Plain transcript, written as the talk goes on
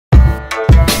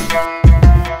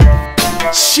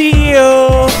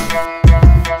Chill.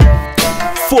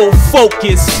 Full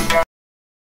focus.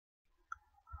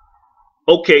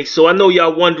 Okay, so I know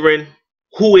y'all wondering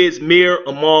who is Mir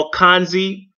Aimal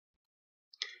Kansi,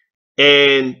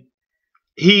 and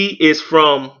he is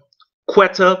from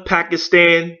Quetta,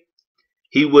 Pakistan.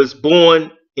 He was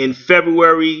born in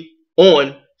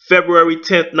on February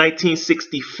 10th,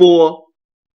 1964.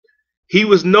 He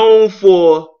was known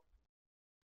for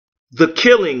the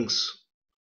killings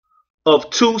of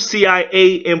 2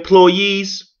 CIA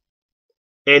employees,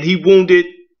 and he wounded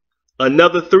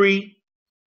another 3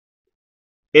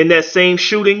 in that same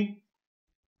shooting.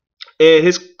 And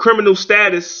his criminal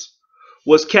status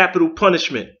was capital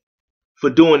punishment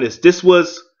for doing this. This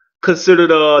was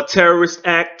considered a terrorist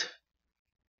act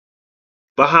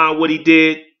behind what he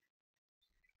did.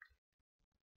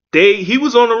 He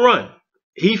was on the run.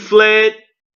 He fled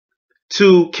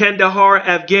to Kandahar,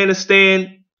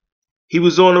 Afghanistan. He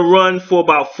was on the run for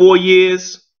about 4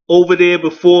 years over there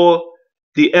before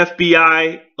the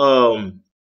FBI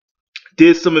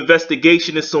did some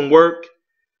investigation and some work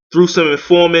through some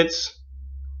informants,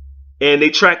 and they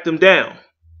tracked him down.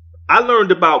 I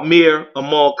learned about Mir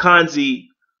Aimal Kansi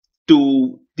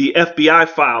through the FBI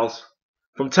files.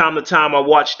 From time to time I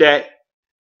watched that,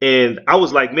 and I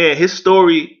was like, man, his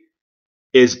story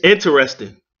is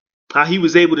interesting. How he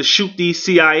was able to shoot these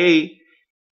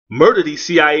murder these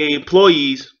CIA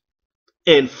employees,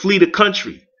 and flee the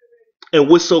country. And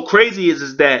what's so crazy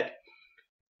is that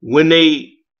when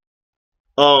they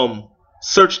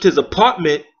searched his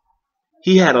apartment,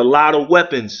 he had a lot of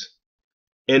weapons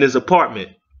in his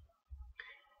apartment.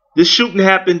 This shooting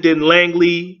happened in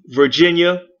Langley,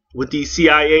 Virginia, with these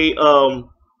CIA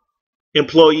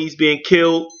employees being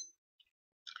killed.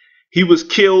 He was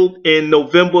killed in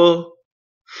November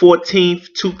 14th,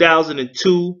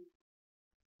 2002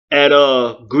 at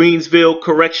Greensville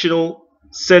Correctional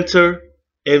Center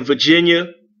in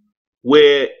Virginia,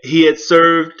 where he had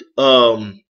served,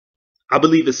 I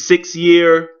believe, a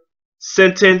 6-year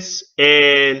sentence,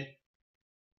 and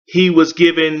he was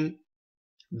given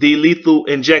the lethal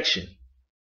injection.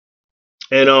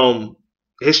 And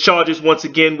his charges once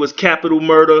again was capital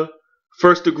murder,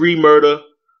 first-degree murder,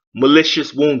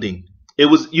 malicious wounding. It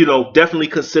was, definitely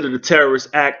considered a terrorist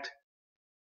act.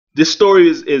 This story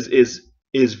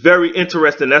is very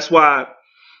interesting. That's why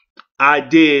I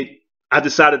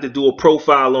decided to do a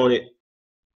profile on it.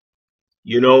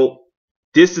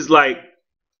 This is like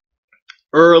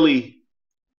early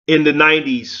in the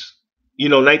 90s,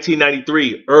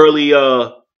 1993, early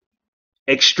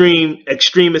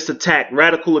extremist attack,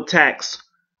 radical attacks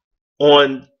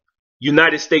on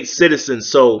United States citizens.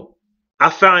 So I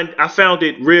found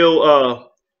it real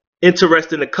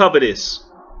interesting to cover this,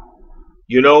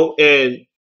 and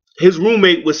his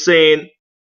roommate was saying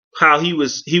how he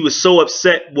was so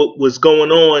upset what was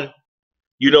going on,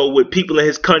 with people in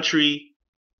his country,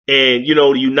 and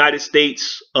the United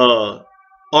States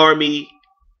Army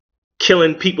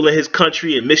killing people in his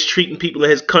country and mistreating people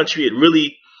in his country. It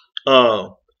really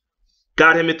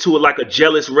got him into like a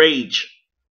jealous rage,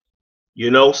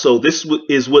 so this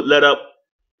is what led up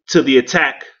to the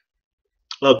attack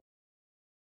of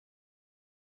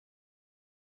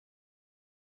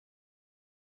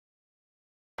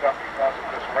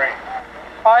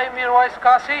I, Mir Aimal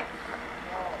Kansi,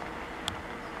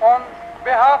 on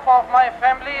behalf of my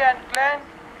family and clan,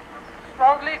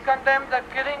 strongly condemn the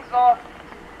killings of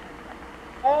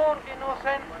 4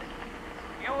 innocent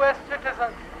US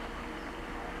citizens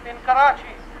in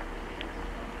Karachi.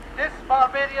 This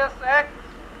barbarous act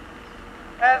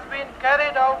has been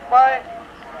carried out by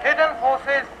hidden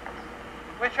forces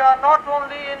which are not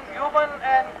only inhuman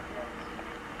and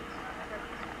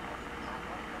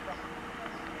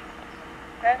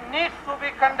needs to be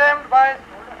condemned by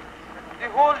the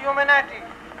whole humanity.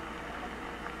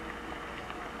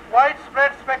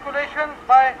 Widespread speculations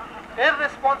by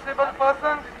irresponsible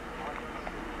persons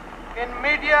in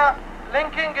media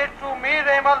linking it to Mir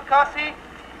Aimal Kansi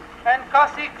and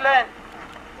Kansi clan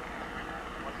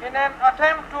in an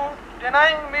attempt to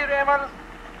denying Mir Aimal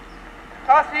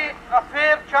Kansi a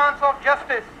fair chance of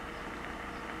justice.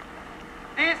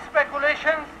 These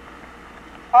speculations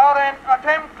are an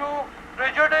attempt to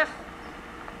prejudice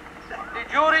the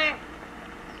jury,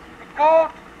 the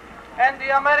court, and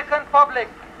the American public.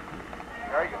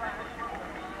 Very good.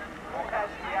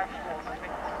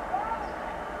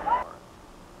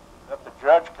 That the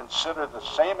judge consider the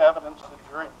same evidence the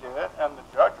jury did, and the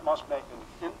judge must make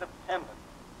an independent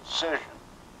decision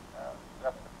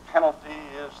that the penalty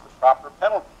is the proper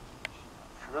penalty.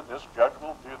 I'm sure this judge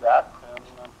will do that, and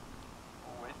we'll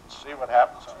wait and see what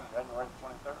happens on January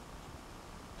 23rd.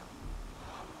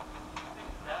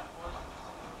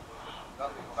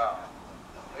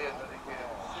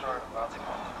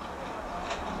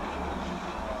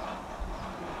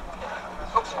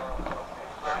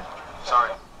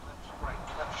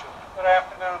 Good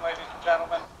afternoon, ladies and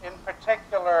gentlemen. In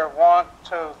particular, want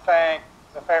to thank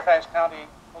the Fairfax County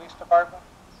Police Department,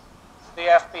 the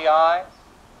FBI,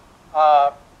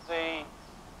 the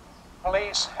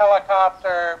police,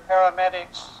 helicopter,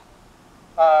 paramedics.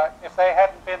 If they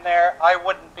hadn't been there, I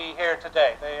wouldn't be here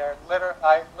today.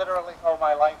 I literally owe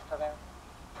my life to them.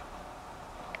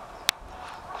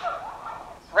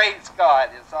 Praise God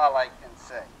is all I can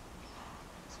say.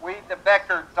 We, the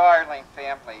Becker Darling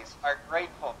families, are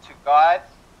grateful to God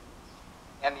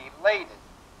and elated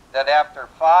that after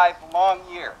 5 long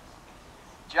years,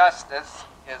 justice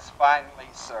is finally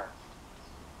served.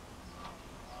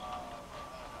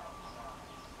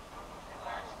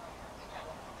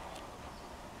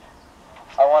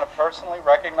 I want to personally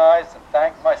recognize and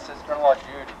thank my sister-in-law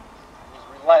Judy, who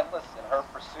was relentless in her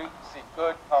pursuit to see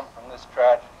good come from this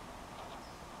tragedy.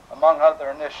 Among other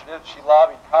initiatives, she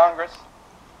lobbied Congress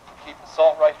to keep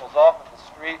assault rifles off of the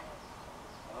street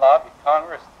and lobbied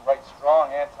Congress to write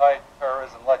strong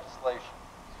anti-terrorism legislation.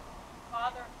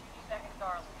 Father of Judy Becker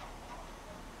Darling.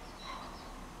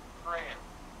 Prayer.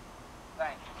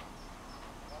 Thank you.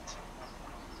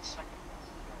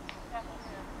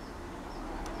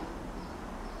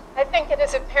 I think it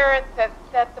is apparent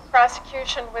that the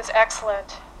prosecution was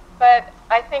excellent, but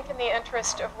I think in the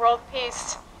interest of world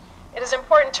peace, it is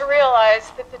important to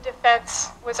realize that the defense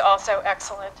was also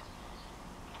excellent,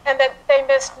 and that they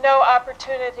missed no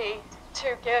opportunity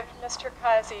to give Mr.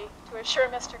 Kazi, to assure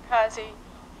Mr. Kazi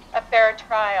a fair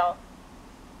trial.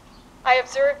 I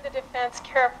observed the defense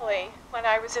carefully when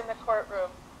I was in the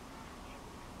courtroom,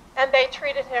 and they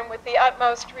treated him with the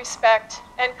utmost respect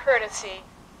and courtesy,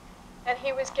 and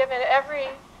he was given every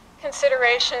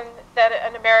consideration that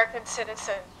an American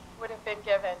citizen would have been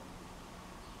given.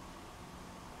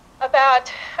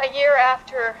 About a year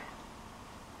after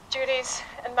Judy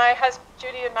and my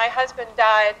husband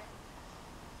died,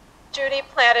 Judy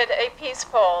planted a peace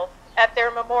pole at their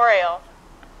memorial.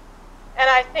 And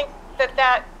I think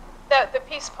that the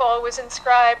peace pole was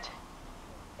inscribed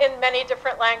in many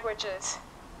different languages.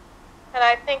 And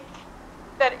I think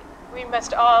that we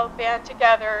must all band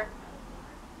together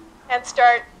and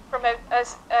start from a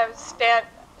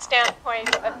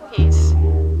standpoint of peace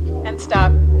and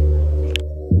stop